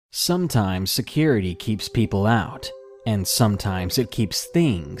Sometimes security keeps people out, and sometimes it keeps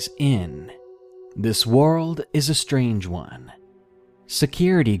things in. This world is a strange one.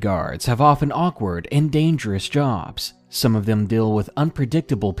 Security guards have often awkward and dangerous jobs. Some of them deal with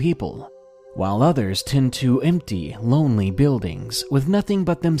unpredictable people, while others tend to empty, lonely buildings with nothing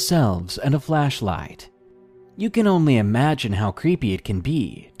but themselves and a flashlight. You can only imagine how creepy it can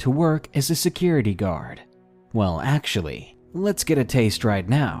be to work as a security guard. Well, actually, let's get a taste right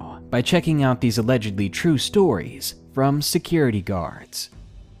now by checking out these allegedly true stories from security guards.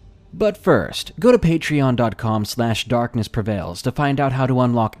 But first, go to patreon.com/darknessprevails to find out how to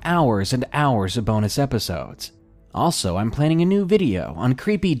unlock hours and hours of bonus episodes. Also, I'm planning a new video on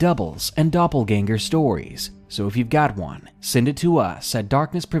creepy doubles and doppelganger stories, so if you've got one, send it to us at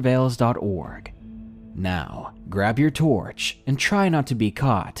darknessprevails.org. Now, grab your torch and try not to be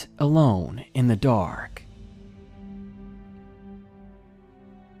caught alone in the dark.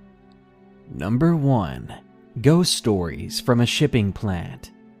 Number 1. Ghost Stories from a Shipping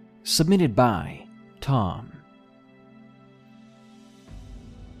Plant. Submitted by Tom.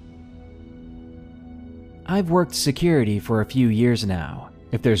 I've worked security for a few years now.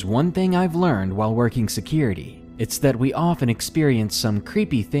 If there's one thing I've learned while working security, it's that we often experience some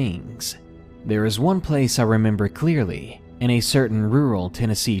creepy things. There is one place I remember clearly, in a certain rural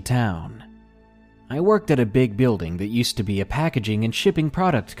Tennessee town. I worked at a big building that used to be a packaging and shipping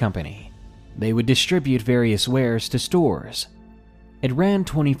product company. They would distribute various wares to stores. It ran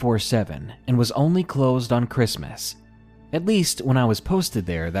 24/7 and was only closed on Christmas. At least when I was posted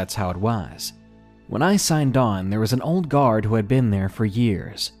there, that's how it was. When I signed on, there was an old guard who had been there for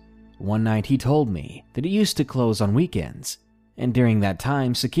years. One night he told me that it used to close on weekends, and during that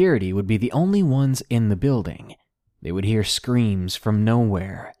time security would be the only ones in the building. They would hear screams from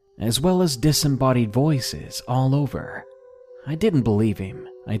nowhere, as well as disembodied voices all over. I didn't believe him.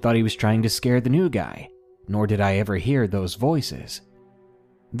 I thought he was trying to scare the new guy, nor did I ever hear those voices.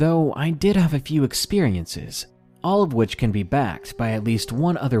 Though I did have a few experiences, all of which can be backed by at least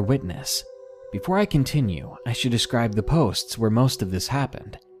one other witness. Before I continue, I should describe the posts where most of this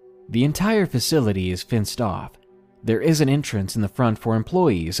happened. The entire facility is fenced off. There is an entrance in the front for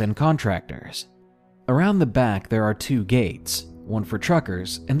employees and contractors. Around the back there are 2 gates, one for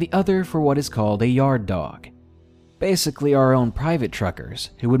truckers and the other for what is called a yard dog. Basically our own private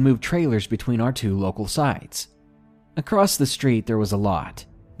truckers who would move trailers between our 2 local sites. Across the street there was a lot.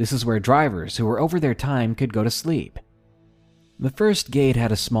 This is where drivers who were over their time could go to sleep. The first gate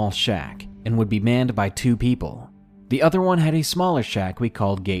had a small shack and would be manned by 2 people. The other one had a smaller shack we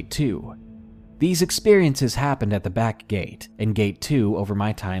called Gate 2. These experiences happened at the back gate and Gate 2 over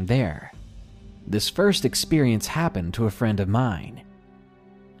my time there. This first experience happened to a friend of mine.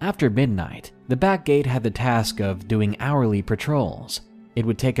 After midnight, the back gate had the task of doing hourly patrols. It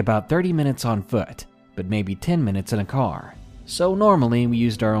would take about 30 minutes on foot, but maybe 10 minutes in a car. So normally we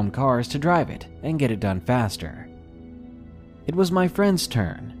used our own cars to drive it and get it done faster. It was my friend's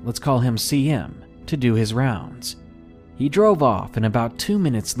turn, let's call him CM, to do his rounds. He drove off and about 2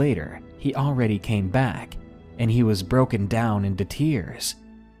 minutes later, he already came back, and he was broken down into tears.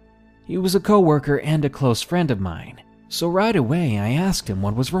 He was a coworker and a close friend of mine, so right away I asked him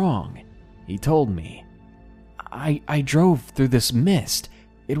what was wrong. He told me, I drove through this mist.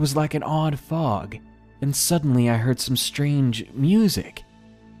 It was like an odd fog, and suddenly I heard some strange music.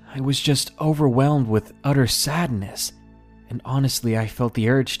 I was just overwhelmed with utter sadness, and honestly I felt the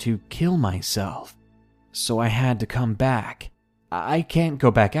urge to kill myself. So I had to come back. I can't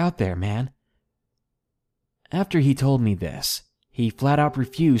go back out there, man. After he told me this, he flat out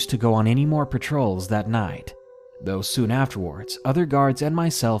refused to go on any more patrols that night, though soon afterwards, other guards and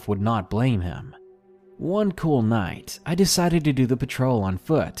myself would not blame him. One cool night, I decided to do the patrol on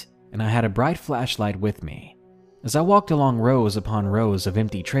foot, and I had a bright flashlight with me. As I walked along rows upon rows of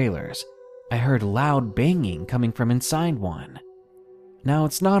empty trailers, I heard loud banging coming from inside one. Now,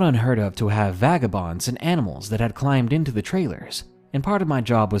 it's not unheard of to have vagabonds and animals that had climbed into the trailers, and part of my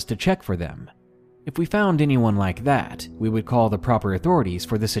job was to check for them. If we found anyone like that, we would call the proper authorities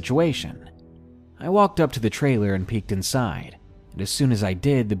for the situation. I walked up to the trailer and peeked inside, and as soon as I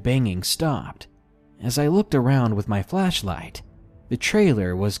did, the banging stopped. As I looked around with my flashlight, the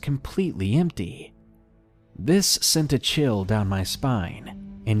trailer was completely empty. This sent a chill down my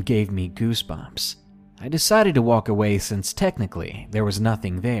spine and gave me goosebumps. I decided to walk away since technically there was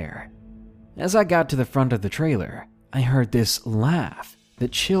nothing there. As I got to the front of the trailer, I heard this laugh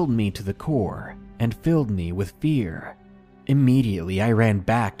that chilled me to the core and filled me with fear. Immediately, I ran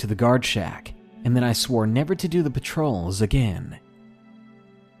back to the guard shack, and then I swore never to do the patrols again.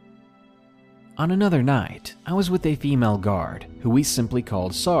 On another night, I was with a female guard who we simply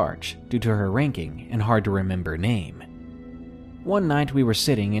called Sarge due to her ranking and hard to remember name. One night we were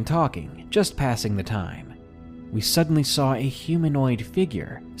sitting and talking, just passing the time. We suddenly saw a humanoid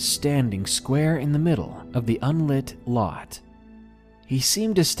figure standing square in the middle of the unlit lot. He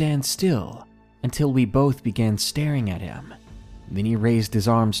seemed to stand still until we both began staring at him. Then he raised his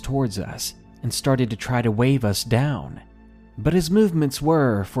arms towards us and started to try to wave us down. But his movements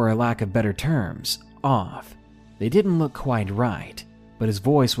were, for a lack of better terms, off. They didn't look quite right, but his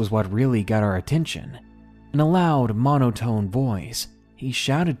voice was what really got our attention. In a loud, monotone voice, he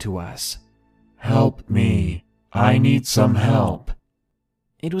shouted to us, "Help me. I need some help."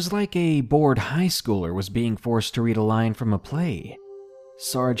 It was like a bored high schooler was being forced to read a line from a play.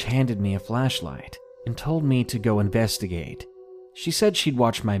 Sarge handed me a flashlight and told me to go investigate. She said she'd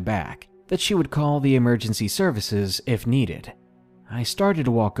watch my back, that she would call the emergency services if needed. I started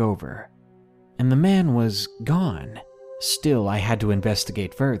to walk over, and the man was gone. Still, I had to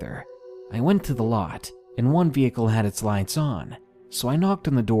investigate further. I went to the lot, and one vehicle had its lights on, so I knocked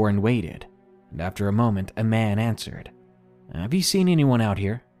on the door and waited, and after a moment, a man answered. "Have you seen anyone out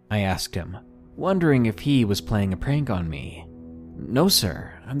here?" I asked him, wondering if he was playing a prank on me. "No,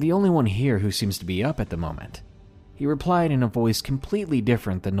 sir. I'm the only one here who seems to be up at the moment," he replied in a voice completely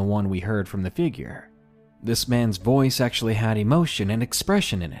different than the one we heard from the figure. This man's voice actually had emotion and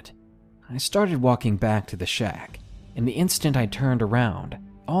expression in it. I started walking back to the shack, and the instant I turned around,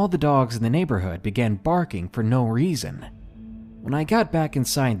 all the dogs in the neighborhood began barking for no reason. When I got back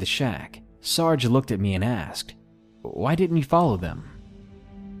inside the shack, Sarge looked at me and asked, "Why didn't you follow them?"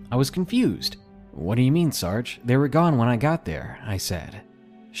 I was confused. "What do you mean, Sarge? They were gone when I got there," I said.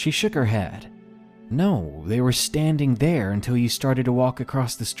 She shook her head. "No, they were standing there until you started to walk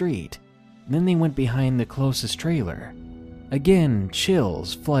across the street. Then they went behind the closest trailer." Again,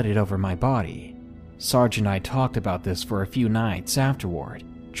 chills flooded over my body. Sarge and I talked about this for a few nights afterward,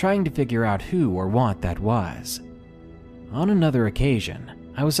 trying to figure out who or what that was. On another occasion,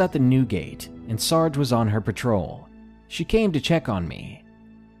 I was at the new gate, and Sarge was on her patrol. She came to check on me.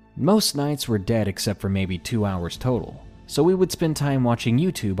 Most nights were dead except for maybe 2 hours total, so we would spend time watching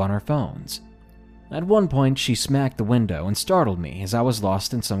YouTube on our phones. At one point, she smacked the window and startled me as I was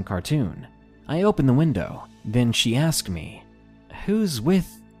lost in some cartoon. I opened the window, then she asked me, "Who's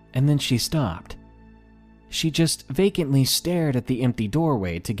with?" and then she stopped. She just vacantly stared at the empty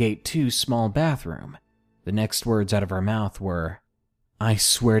doorway to Gate 2's small bathroom. The next words out of her mouth were, "I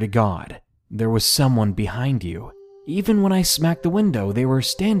swear to God, there was someone behind you. Even when I smacked the window, they were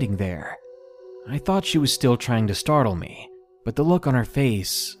standing there." I thought she was still trying to startle me, but the look on her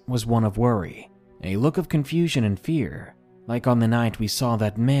face was one of worry, a look of confusion and fear, like on the night we saw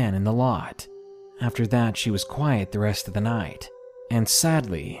that man in the lot. After that, she was quiet the rest of the night, and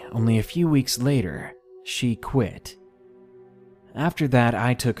sadly, only a few weeks later, she quit. After that,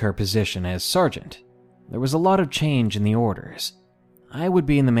 I took her position as sergeant. There was a lot of change in the orders. I would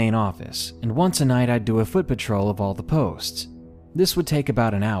be in the main office, and once a night I'd do a foot patrol of all the posts. This would take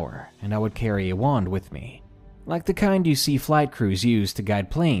about an hour, and I would carry a wand with me, like the kind you see flight crews use to guide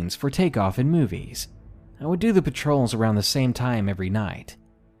planes for takeoff in movies. I would do the patrols around the same time every night.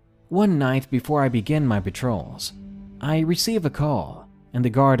 One night before I begin my patrols, I receive a call, and the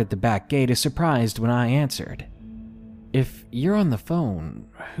guard at the back gate is surprised when I answered. "If you're on the phone,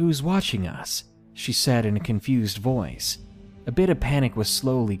 who's watching us?" she said in a confused voice. A bit of panic was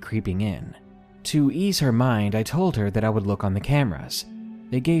slowly creeping in. To ease her mind, I told her that I would look on the cameras.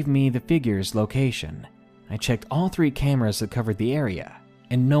 They gave me the figure's location. I checked all 3 cameras that covered the area,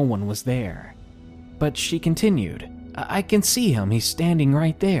 and no one was there. But she continued, I can see him, he's standing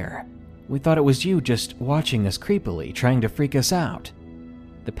right there. We thought it was you just watching us creepily, trying to freak us out."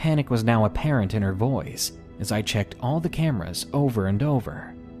 The panic was now apparent in her voice as I checked all the cameras over and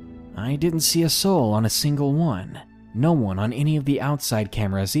over. I didn't see a soul on a single one. No one on any of the outside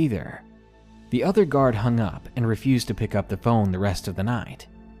cameras either. The other guard hung up and refused to pick up the phone the rest of the night.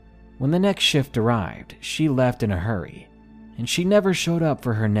 When the next shift arrived, she left in a hurry, and she never showed up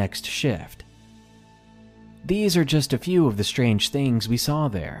for her next shift. These are just a few of the strange things we saw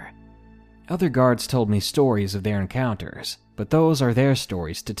there. Other guards told me stories of their encounters, but those are their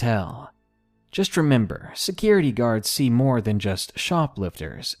stories to tell. Just remember, security guards see more than just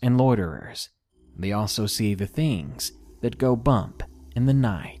shoplifters and loiterers. They also see the things that go bump in the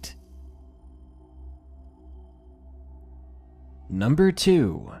night. Number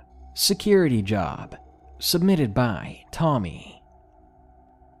 2. Security Job. Submitted by Tommy.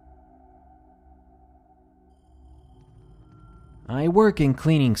 I work in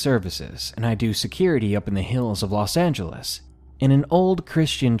cleaning services, and I do security up in the hills of Los Angeles, in an old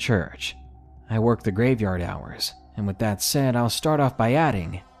Christian church. I work the graveyard hours, and with that said, I'll start off by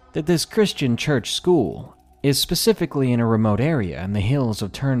adding that this Christian church school is specifically in a remote area in the hills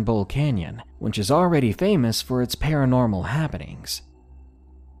of Turnbull Canyon, which is already famous for its paranormal happenings.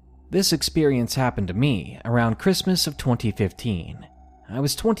 This experience happened to me around Christmas of 2015. I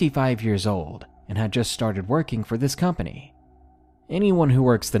was 25 years old and had just started working for this company. Anyone who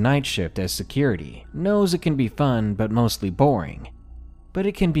works the night shift as security knows it can be fun but mostly boring. But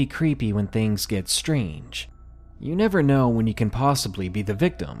it can be creepy when things get strange. You never know when you can possibly be the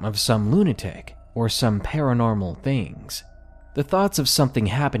victim of some lunatic or some paranormal things. The thoughts of something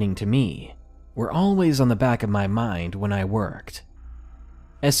happening to me were always on the back of my mind when I worked.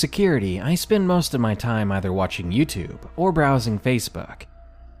 As security, I spend most of my time either watching YouTube or browsing Facebook.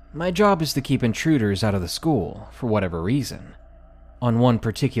 My job is to keep intruders out of the school for whatever reason. On one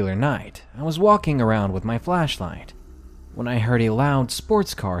particular night, I was walking around with my flashlight when I heard a loud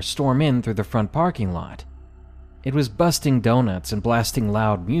sports car storm in through the front parking lot. It was busting donuts and blasting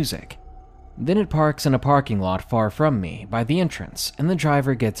loud music. Then it parks in a parking lot far from me by the entrance, and the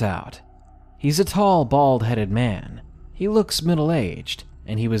driver gets out. He's a tall, bald-headed man. He looks middle-aged,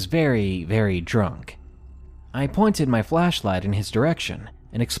 and he was very, very drunk. I pointed my flashlight in his direction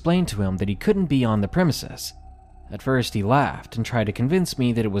and explained to him that he couldn't be on the premises. At first he laughed and tried to convince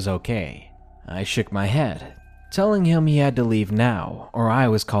me that it was okay. I shook my head, telling him he had to leave now or I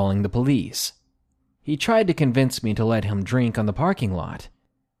was calling the police. He tried to convince me to let him drink on the parking lot.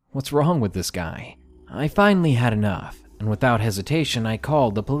 What's wrong with this guy? I finally had enough, and without hesitation I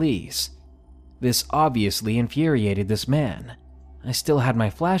called the police. This obviously infuriated this man. I still had my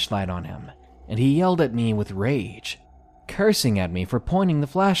flashlight on him, and he yelled at me with rage, cursing at me for pointing the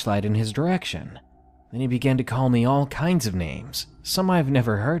flashlight in his direction. Then he began to call me all kinds of names, some I've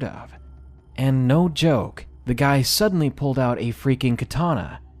never heard of. And no joke, the guy suddenly pulled out a freaking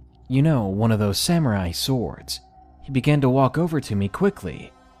katana. You know, one of those samurai swords. He began to walk over to me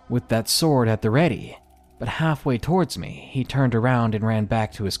quickly, with that sword at the ready. But halfway towards me, he turned around and ran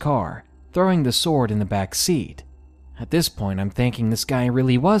back to his car, throwing the sword in the back seat. At this point, I'm thinking this guy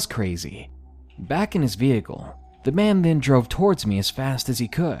really was crazy. Back in his vehicle, the man then drove towards me as fast as he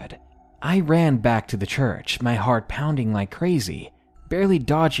could. I ran back to the church, my heart pounding like crazy, barely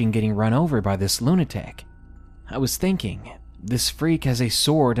dodging getting run over by this lunatic. I was thinking, this freak has a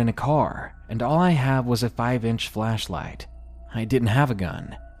sword and a car, and all I have was a 5-inch flashlight. I didn't have a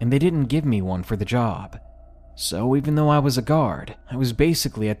gun, and they didn't give me one for the job. So even though I was a guard, I was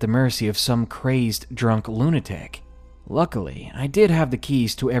basically at the mercy of some crazed, drunk lunatic. Luckily, I did have the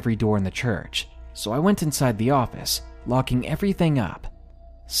keys to every door in the church, so I went inside the office, locking everything up.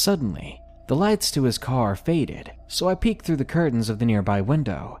 Suddenly, the lights to his car faded, so I peeked through the curtains of the nearby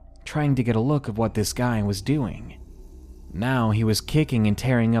window, trying to get a look of what this guy was doing. Now he was kicking and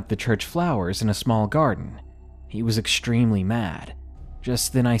tearing up the church flowers in a small garden. He was extremely mad.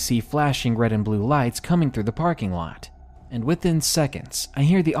 Just then I see flashing red and blue lights coming through the parking lot, and within seconds, I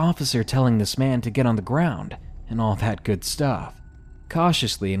hear the officer telling this man to get on the ground and all that good stuff.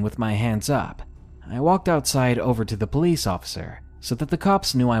 Cautiously and with my hands up, I walked outside over to the police officer so that the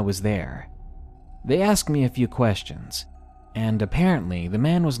cops knew I was there. They asked me a few questions, and apparently the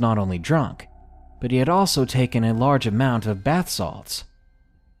man was not only drunk, but he had also taken a large amount of bath salts.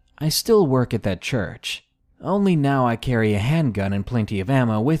 I still work at that church, only now I carry a handgun and plenty of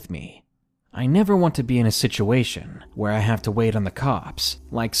ammo with me. I never want to be in a situation where I have to wait on the cops,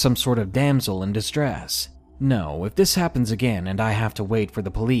 like some sort of damsel in distress. No, if this happens again and I have to wait for the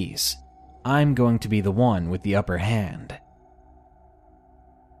police, I'm going to be the one with the upper hand.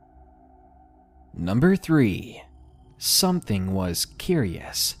 Number 3. Something was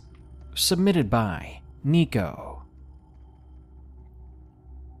curious. Submitted by Nico.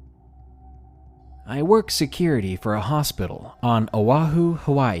 I work security for a hospital on Oahu,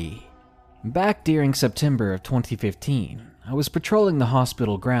 Hawaii. Back during September of 2015, I was patrolling the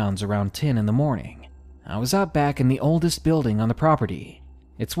hospital grounds around 10 in the morning. I was out back in the oldest building on the property.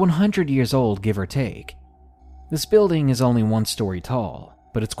 It's 100 years old, give or take. This building is only 1 story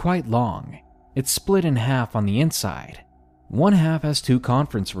tall, but it's quite long. It's split in half on the inside. One half has 2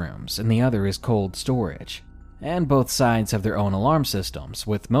 conference rooms and the other is cold storage, and both sides have their own alarm systems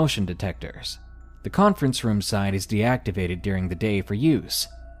with motion detectors. The conference room side is deactivated during the day for use,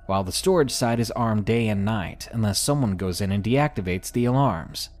 while the storage side is armed day and night unless someone goes in and deactivates the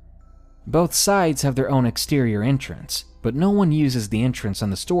alarms. Both sides have their own exterior entrance, but no one uses the entrance on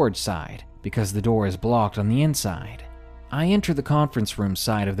the storage side because the door is blocked on the inside. I enter the conference room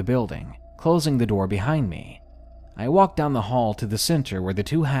side of the building, closing the door behind me. I walk down the hall to the center where the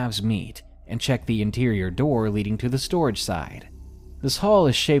 2 halves meet and check the interior door leading to the storage side. This hall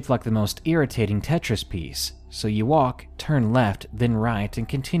is shaped like the most irritating Tetris piece, so you walk, turn left, then right, and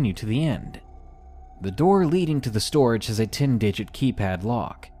continue to the end. The door leading to the storage has a 10-digit keypad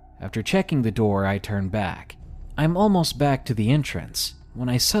lock. After checking the door, I turn back. I'm almost back to the entrance when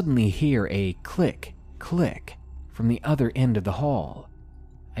I suddenly hear a click, click from the other end of the hall.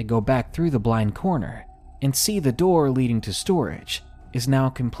 I go back through the blind corner and see the door leading to storage is now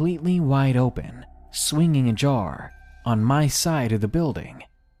completely wide open, swinging ajar on my side of the building.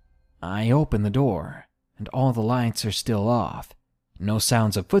 I open the door, and all the lights are still off. No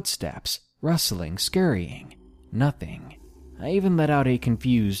sounds of footsteps, rustling, scurrying, nothing. I even let out a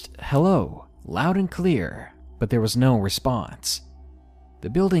confused hello, loud and clear, but there was no response. The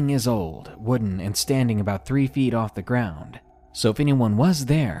building is old, wooden, and standing about 3 feet off the ground, so if anyone was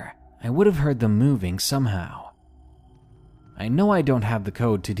there, I would have heard them moving somehow. I know I don't have the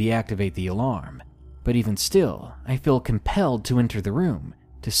code to deactivate the alarm, but even still, I feel compelled to enter the room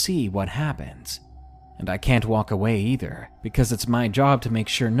to see what happens. And I can't walk away either, because it's my job to make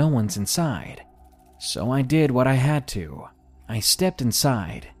sure no one's inside. So I did what I had to. I stepped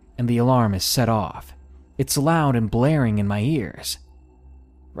inside, and the alarm is set off. It's loud and blaring in my ears.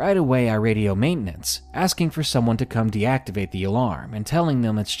 Right away, I radio maintenance, asking for someone to come deactivate the alarm and telling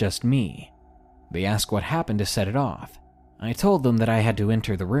them it's just me. They ask what happened to set it off. I told them that I had to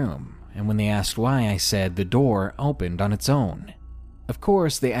enter the room, and when they asked why, I said the door opened on its own. Of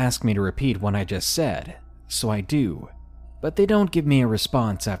course, they asked me to repeat what I just said, so I do, but they don't give me a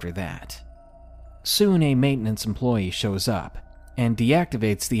response after that. Soon, a maintenance employee shows up and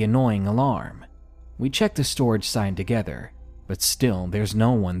deactivates the annoying alarm. We check the storage sign together, but still there's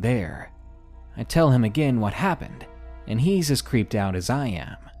no one there. I tell him again what happened, and he's as creeped out as I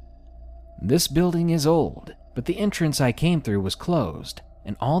am. This building is old, but the entrance I came through was closed,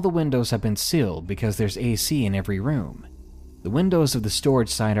 and all the windows have been sealed because there's AC in every room. The windows of the storage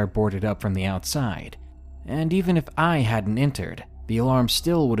site are boarded up from the outside, and even if I hadn't entered, the alarm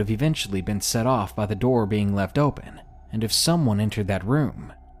still would have eventually been set off by the door being left open, and if someone entered that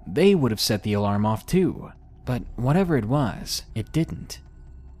room, they would have set the alarm off too. But whatever it was, it didn't.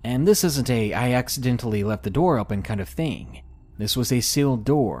 And this isn't a I accidentally left the door open kind of thing. This was a sealed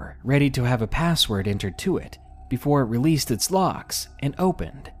door, ready to have a password entered to it, before it released its locks and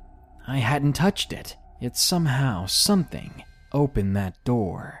opened. I hadn't touched it, yet somehow something opened that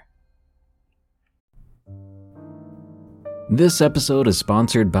door. This episode is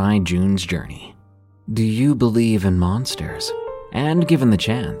sponsored by June's Journey. Do you believe in monsters? And given the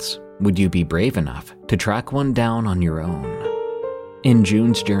chance, would you be brave enough to track one down on your own? In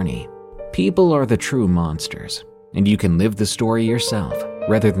June's Journey, people are the true monsters, and you can live the story yourself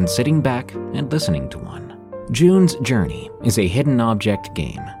rather than sitting back and listening to one. June's Journey is a hidden object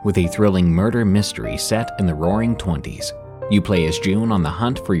game with a thrilling murder mystery set in the roaring 20s. You play as June on the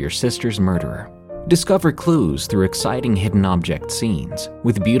hunt for your sister's murderer. Discover clues through exciting hidden object scenes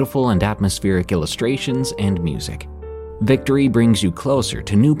with beautiful and atmospheric illustrations and music. Victory brings you closer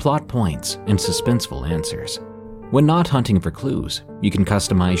to new plot points and suspenseful answers. When not hunting for clues, you can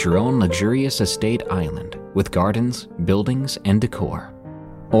customize your own luxurious estate island with gardens, buildings, and decor.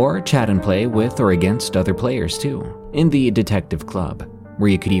 Or chat and play with or against other players too, in the Detective Club, where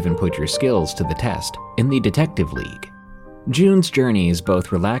you could even put your skills to the test in the Detective League. June's Journey is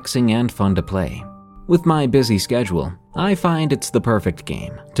both relaxing and fun to play. With my busy schedule, I find it's the perfect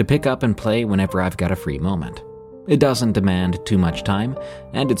game to pick up and play whenever I've got a free moment. It doesn't demand too much time,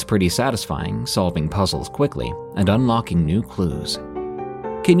 and it's pretty satisfying solving puzzles quickly and unlocking new clues.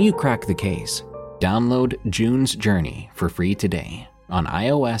 Can you crack the case? Download June's Journey for free today on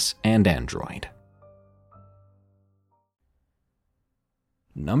iOS and Android.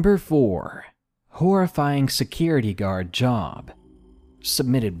 Number 4. Horrifying Security Guard Job.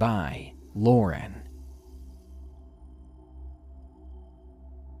 Submitted by Lauren.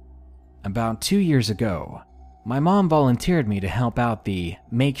 About 2 years ago, my mom volunteered me to help out the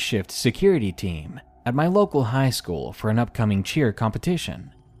makeshift security team at my local high school for an upcoming cheer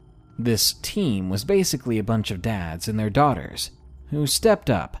competition. This team was basically a bunch of dads and their daughters who stepped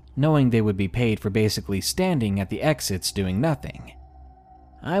up knowing they would be paid for basically standing at the exits doing nothing.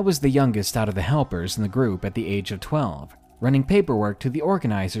 I was the youngest out of the helpers in the group at the age of 12, running paperwork to the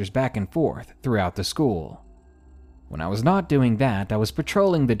organizers back and forth throughout the school. When I was not doing that, I was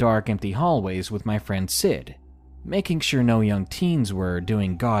patrolling the dark, empty hallways with my friend Sid, making sure no young teens were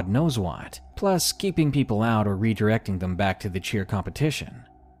doing God knows what, plus keeping people out or redirecting them back to the cheer competition.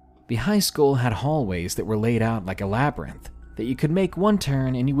 The high school had hallways that were laid out like a labyrinth, that you could make one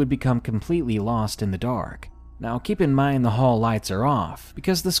turn and you would become completely lost in the dark. Now keep in mind the hall lights are off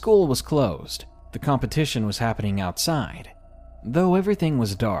because the school was closed. The competition was happening outside. Though everything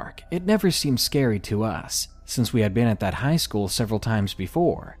was dark, it never seemed scary to us, since we had been at that high school several times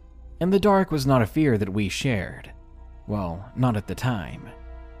before, and the dark was not a fear that we shared. Well, not at the time.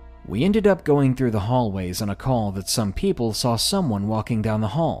 We ended up going through the hallways on a call that some people saw someone walking down the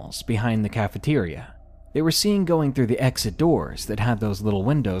halls behind the cafeteria. They were seen going through the exit doors that had those little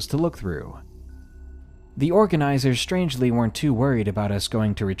windows to look through. The organizers strangely weren't too worried about us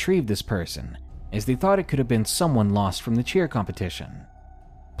going to retrieve this person, as they thought it could have been someone lost from the cheer competition.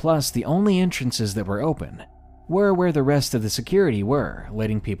 Plus, the only entrances that were open were where the rest of the security were,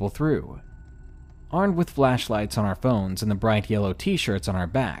 letting people through. Armed with flashlights on our phones and the bright yellow t-shirts on our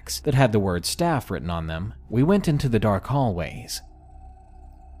backs that had the word staff written on them, we went into the dark hallways.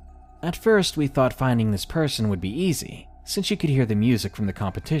 At first, we thought finding this person would be easy, since you could hear the music from the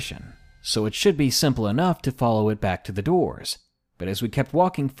competition, so it should be simple enough to follow it back to the doors. But as we kept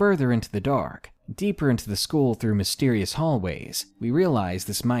walking further into the dark, deeper into the school through mysterious hallways, we realized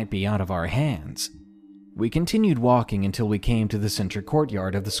this might be out of our hands. We continued walking until we came to the center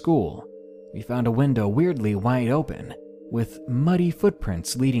courtyard of the school. We found a window weirdly wide open, with muddy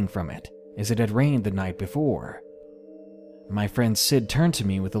footprints leading from it, as it had rained the night before. My friend Sid turned to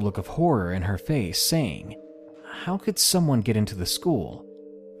me with a look of horror in her face, saying, "How could someone get into the school?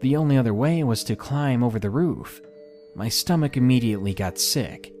 The only other way was to climb over the roof." My stomach immediately got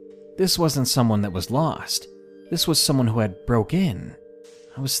sick. This wasn't someone that was lost. This was someone who had broke in.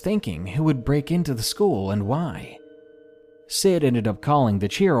 I was thinking, who would break into the school and why? Sid ended up calling the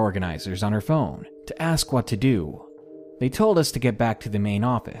cheer organizers on her phone to ask what to do. They told us to get back to the main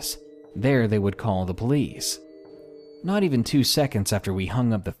office. There they would call the police. Not even 2 seconds after we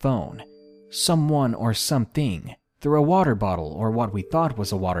hung up the phone, someone or something threw a water bottle, or what we thought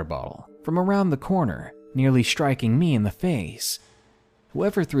was a water bottle, from around the corner, nearly striking me in the face.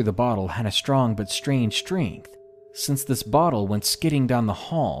 Whoever threw the bottle had a strong but strange strength, since this bottle went skidding down the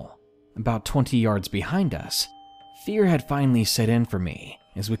hall, about 20 yards behind us. Fear had finally set in for me,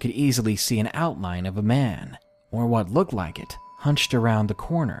 as we could easily see an outline of a man, or what looked like it, hunched around the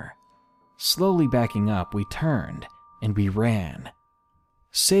corner. Slowly backing up, we turned, and we ran.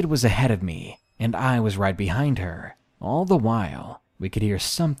 Sid was ahead of me, and I was right behind her. All the while, we could hear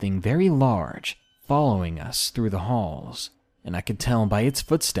something very large following us through the halls, and I could tell by its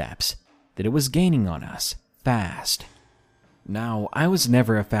footsteps that it was gaining on us, fast. Now, I was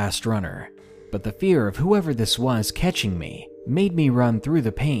never a fast runner, but the fear of whoever this was catching me made me run through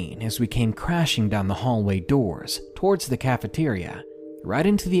the pain as we came crashing down the hallway doors towards the cafeteria, right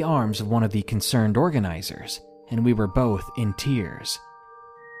into the arms of one of the concerned organizers, and we were both in tears.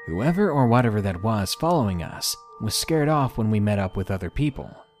 Whoever or whatever that was following us was scared off when we met up with other people.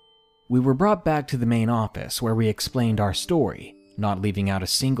 We were brought back to the main office where we explained our story, not leaving out a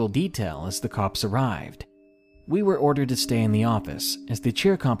single detail as the cops arrived. We were ordered to stay in the office as the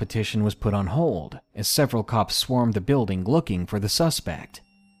cheer competition was put on hold, as several cops swarmed the building looking for the suspect.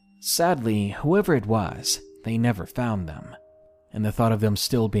 Sadly, whoever it was, they never found them, and the thought of them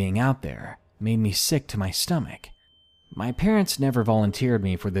still being out there made me sick to my stomach. My parents never volunteered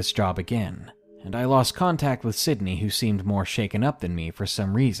me for this job again, and I lost contact with Sydney, who seemed more shaken up than me for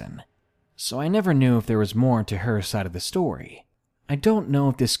some reason, so I never knew if there was more to her side of the story. I don't know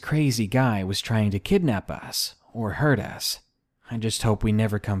if this crazy guy was trying to kidnap us or hurt us. I just hope we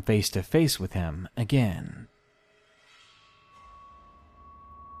never come face to face with him again.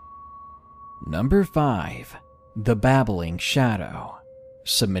 Number 5. The Babbling Shadow.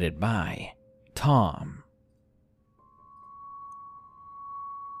 Submitted by Tom.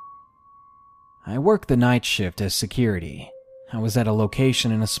 I worked the night shift as security. I was at a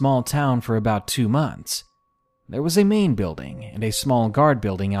location in a small town for about 2 months. There was a main building and a small guard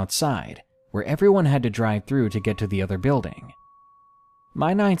building outside, where everyone had to drive through to get to the other building.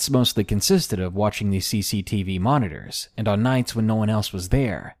 My nights mostly consisted of watching the CCTV monitors, and on nights when no one else was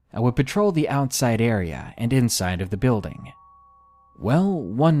there, I would patrol the outside area and inside of the building. Well,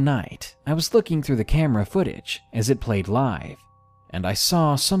 one night, I was looking through the camera footage as it played live, and I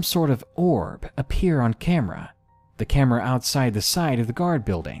saw some sort of orb appear on camera, the camera outside the side of the guard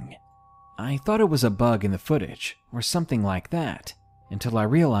building. I thought it was a bug in the footage, or something like that, until I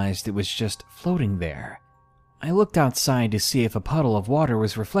realized it was just floating there. I looked outside to see if a puddle of water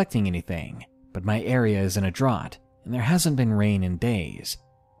was reflecting anything, but my area is in a drought, and there hasn't been rain in days.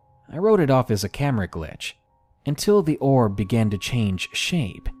 I wrote it off as a camera glitch, until the orb began to change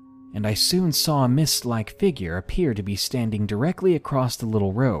shape, and I soon saw a mist-like figure appear to be standing directly across the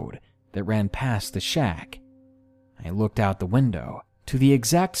little road that ran past the shack. I looked out the window to the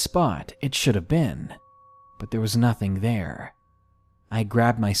exact spot it should have been, but there was nothing there. I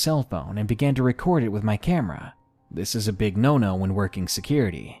grabbed my cell phone and began to record it with my camera, This is a big no-no when working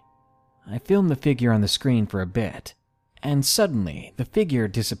security. I filmed the figure on the screen for a bit, and suddenly the figure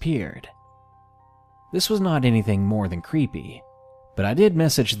disappeared. This was not anything more than creepy, but I did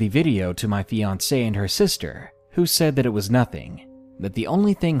message the video to my fiancée and her sister, who said that it was nothing, that the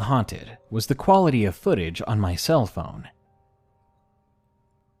only thing haunted was the quality of footage on my cell phone.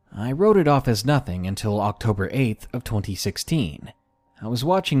 I wrote it off as nothing until October 8th of 2016. I was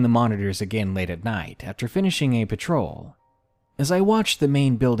watching the monitors again late at night after finishing a patrol. As I watched the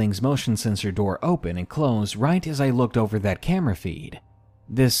main building's motion sensor door open and close right as I looked over that camera feed,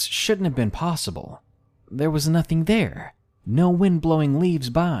 this shouldn't have been possible. There was nothing there. No wind blowing leaves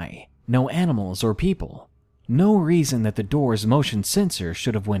by, no animals or people. No reason that the door's motion sensor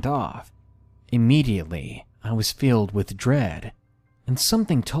should have went off. Immediately, I was filled with dread, and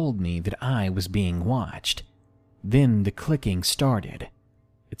something told me that I was being watched. Then the clicking started.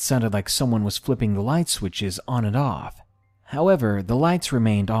 It sounded like someone was flipping the light switches on and off. However, the lights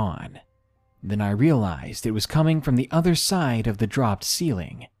remained on. Then I realized it was coming from the other side of the dropped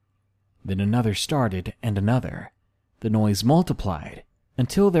ceiling. Then another started and another. The noise multiplied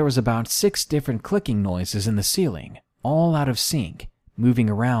until there was about 6 different clicking noises in the ceiling, all out of sync, moving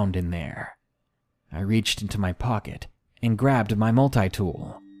around in there. I reached into my pocket and grabbed my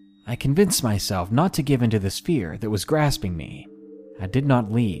multi-tool. I convinced myself not to give in to this fear that was grasping me. I did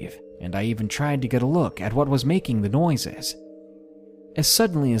not leave, and I even tried to get a look at what was making the noises. As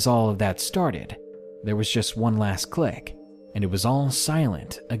suddenly as all of that started, there was just one last click, and it was all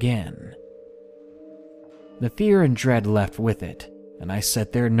silent again. The fear and dread left with it, and I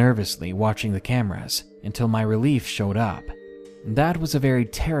sat there nervously watching the cameras until my relief showed up. That was a very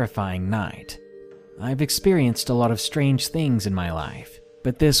terrifying night. I've experienced a lot of strange things in my life,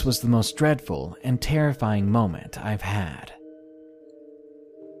 but this was the most dreadful and terrifying moment I've had.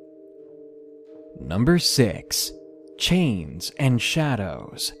 Number 6. Chains and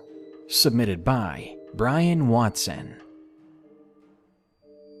Shadows. Submitted by Brian Watson.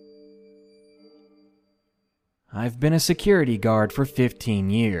 I've been a security guard for 15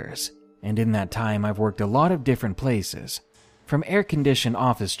 years, and in that time I've worked a lot of different places, from air-conditioned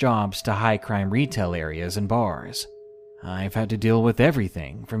office jobs to high-crime retail areas and bars. I've had to deal with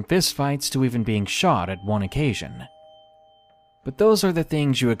everything, from fistfights to even being shot at one occasion. But those are the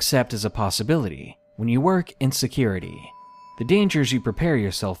things you accept as a possibility when you work in security, the dangers you prepare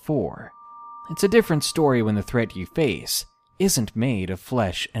yourself for. It's a different story when the threat you face isn't made of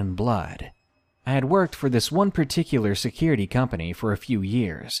flesh and blood. I had worked for this one particular security company for a few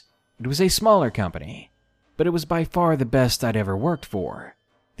years. It was a smaller company, but it was by far the best I'd ever worked for.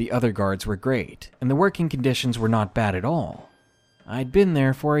 The other guards were great, and the working conditions were not bad at all. I'd been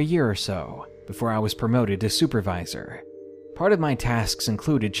there for a year or so before I was promoted to supervisor. Part of my tasks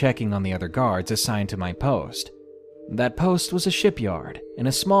included checking on the other guards assigned to my post. That post was a shipyard in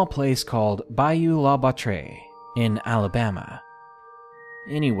a small place called Bayou La Batre in Alabama.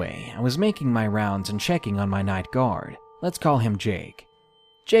 Anyway, I was making my rounds and checking on my night guard. Let's call him Jake.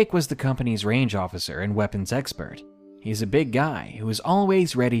 Jake was the company's range officer and weapons expert. He's a big guy who is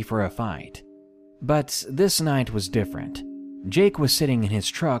always ready for a fight. But this night was different. Jake was sitting in his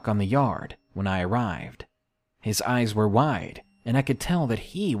truck on the yard when I arrived. His eyes were wide, and I could tell that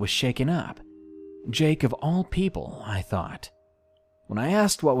he was shaken up. Jake of all people, I thought. When I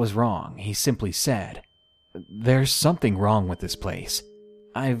asked what was wrong, he simply said, "There's something wrong with this place.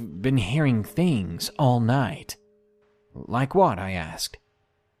 I've been hearing things all night." "Like what?" I asked.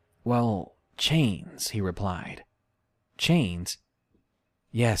 "Well, chains," he replied. "Chains?"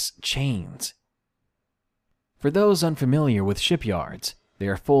 "Yes, chains." For those unfamiliar with shipyards, they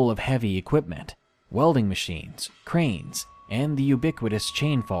are full of heavy equipment, welding machines, cranes, and the ubiquitous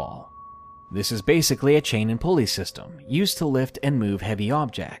chainfall. This is basically a chain and pulley system used to lift and move heavy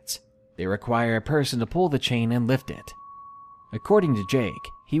objects. They require a person to pull the chain and lift it. According to Jake,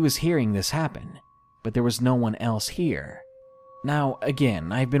 he was hearing this happen, but there was no one else here. Now,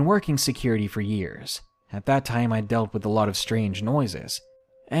 again, I've been working security for years. At that time, I dealt with a lot of strange noises,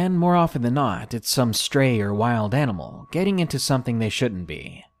 and more often than not, it's some stray or wild animal getting into something they shouldn't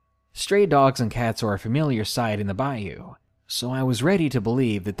be. Stray dogs and cats are a familiar sight in the bayou, so I was ready to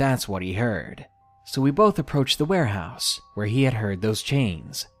believe that that's what he heard. So we both approached the warehouse where he had heard those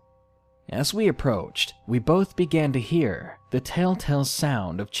chains. As we approached, we both began to hear the telltale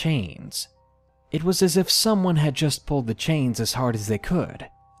sound of chains. It was as if someone had just pulled the chains as hard as they could,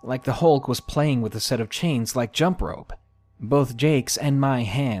 like the Hulk was playing with a set of chains like jump rope. Both Jake's and my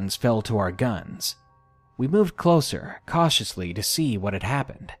hands fell to our guns. We moved closer, cautiously, to see what had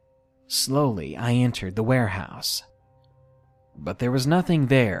happened. Slowly, I entered the warehouse. But there was nothing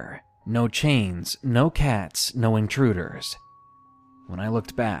there. No chains, no cats, no intruders. When I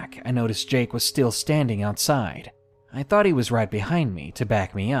looked back, I noticed Jake was still standing outside. I thought he was right behind me to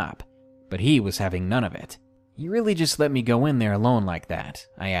back me up, but he was having none of it. "You really just let me go in there alone like that?"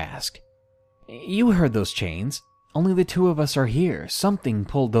 I asked. "You heard those chains. Only the two of us are here. Something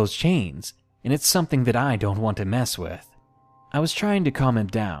pulled those chains, and it's something that I don't want to mess with." I was trying to calm him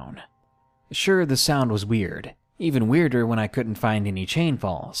down. Sure, the sound was weird, even weirder when I couldn't find any chain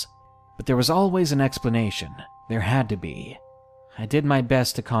falls, but there was always an explanation. There had to be. I did my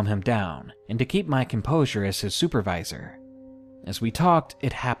best to calm him down and to keep my composure as his supervisor. As we talked,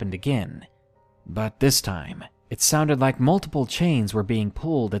 it happened again, but this time, it sounded like multiple chains were being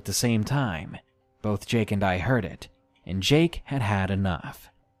pulled at the same time. Both Jake and I heard it, and Jake had had enough.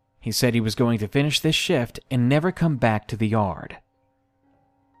 He said he was going to finish this shift and never come back to the yard.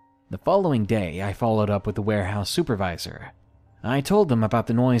 The following day, I followed up with the warehouse supervisor. I told them about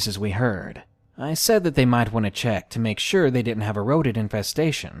the noises we heard. I said that they might want to check to make sure they didn't have a rodent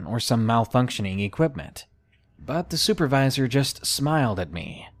infestation or some malfunctioning equipment. But the supervisor just smiled at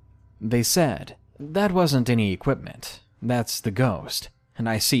me. They said, "That wasn't any equipment. That's the ghost, and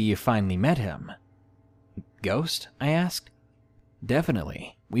I see you finally met him." "Ghost?" I asked.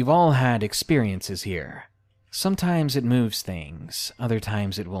 "Definitely. We've all had experiences here. Sometimes it moves things, other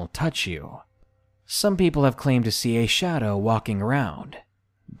times it will touch you. Some people have claimed to see a shadow walking around,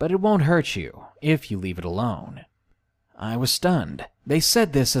 but it won't hurt you if you leave it alone." I was stunned. They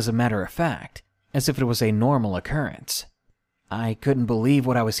said this as a matter of fact, as if it was a normal occurrence. I couldn't believe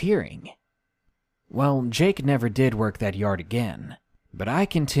what I was hearing. Well, Jake never did work that yard again, but I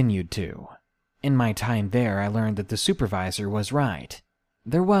continued to. In my time there, I learned that the supervisor was right.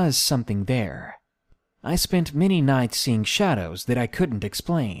 There was something there. I spent many nights seeing shadows that I couldn't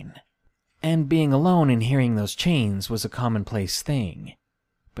explain. And being alone and hearing those chains was a commonplace thing.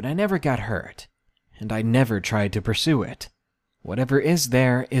 But I never got hurt, and I never tried to pursue it. Whatever is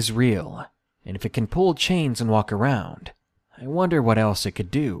there is real, and if it can pull chains and walk around, I wonder what else it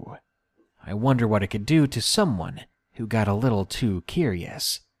could do. I wonder what it could do to someone who got a little too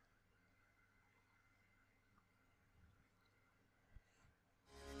curious.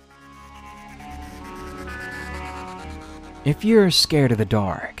 If you're scared of the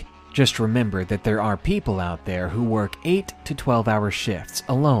dark, just remember that there are people out there who work 8 to 12-hour shifts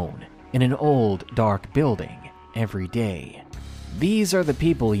alone in an old, dark building every day. These are the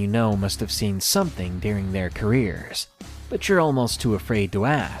people you know must have seen something during their careers, but you're almost too afraid to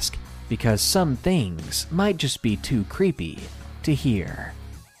ask because some things might just be too creepy to hear.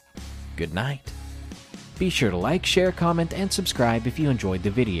 Good night. Be sure to like, share, comment, and subscribe if you enjoyed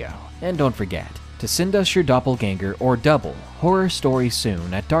the video. And don't forget to send us your doppelganger or double horror story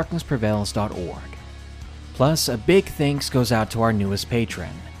soon at darknessprevails.org. Plus, a big thanks goes out to our newest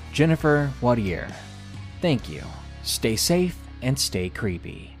patron, Jennifer Wadier. Thank you. Stay safe and stay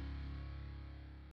creepy.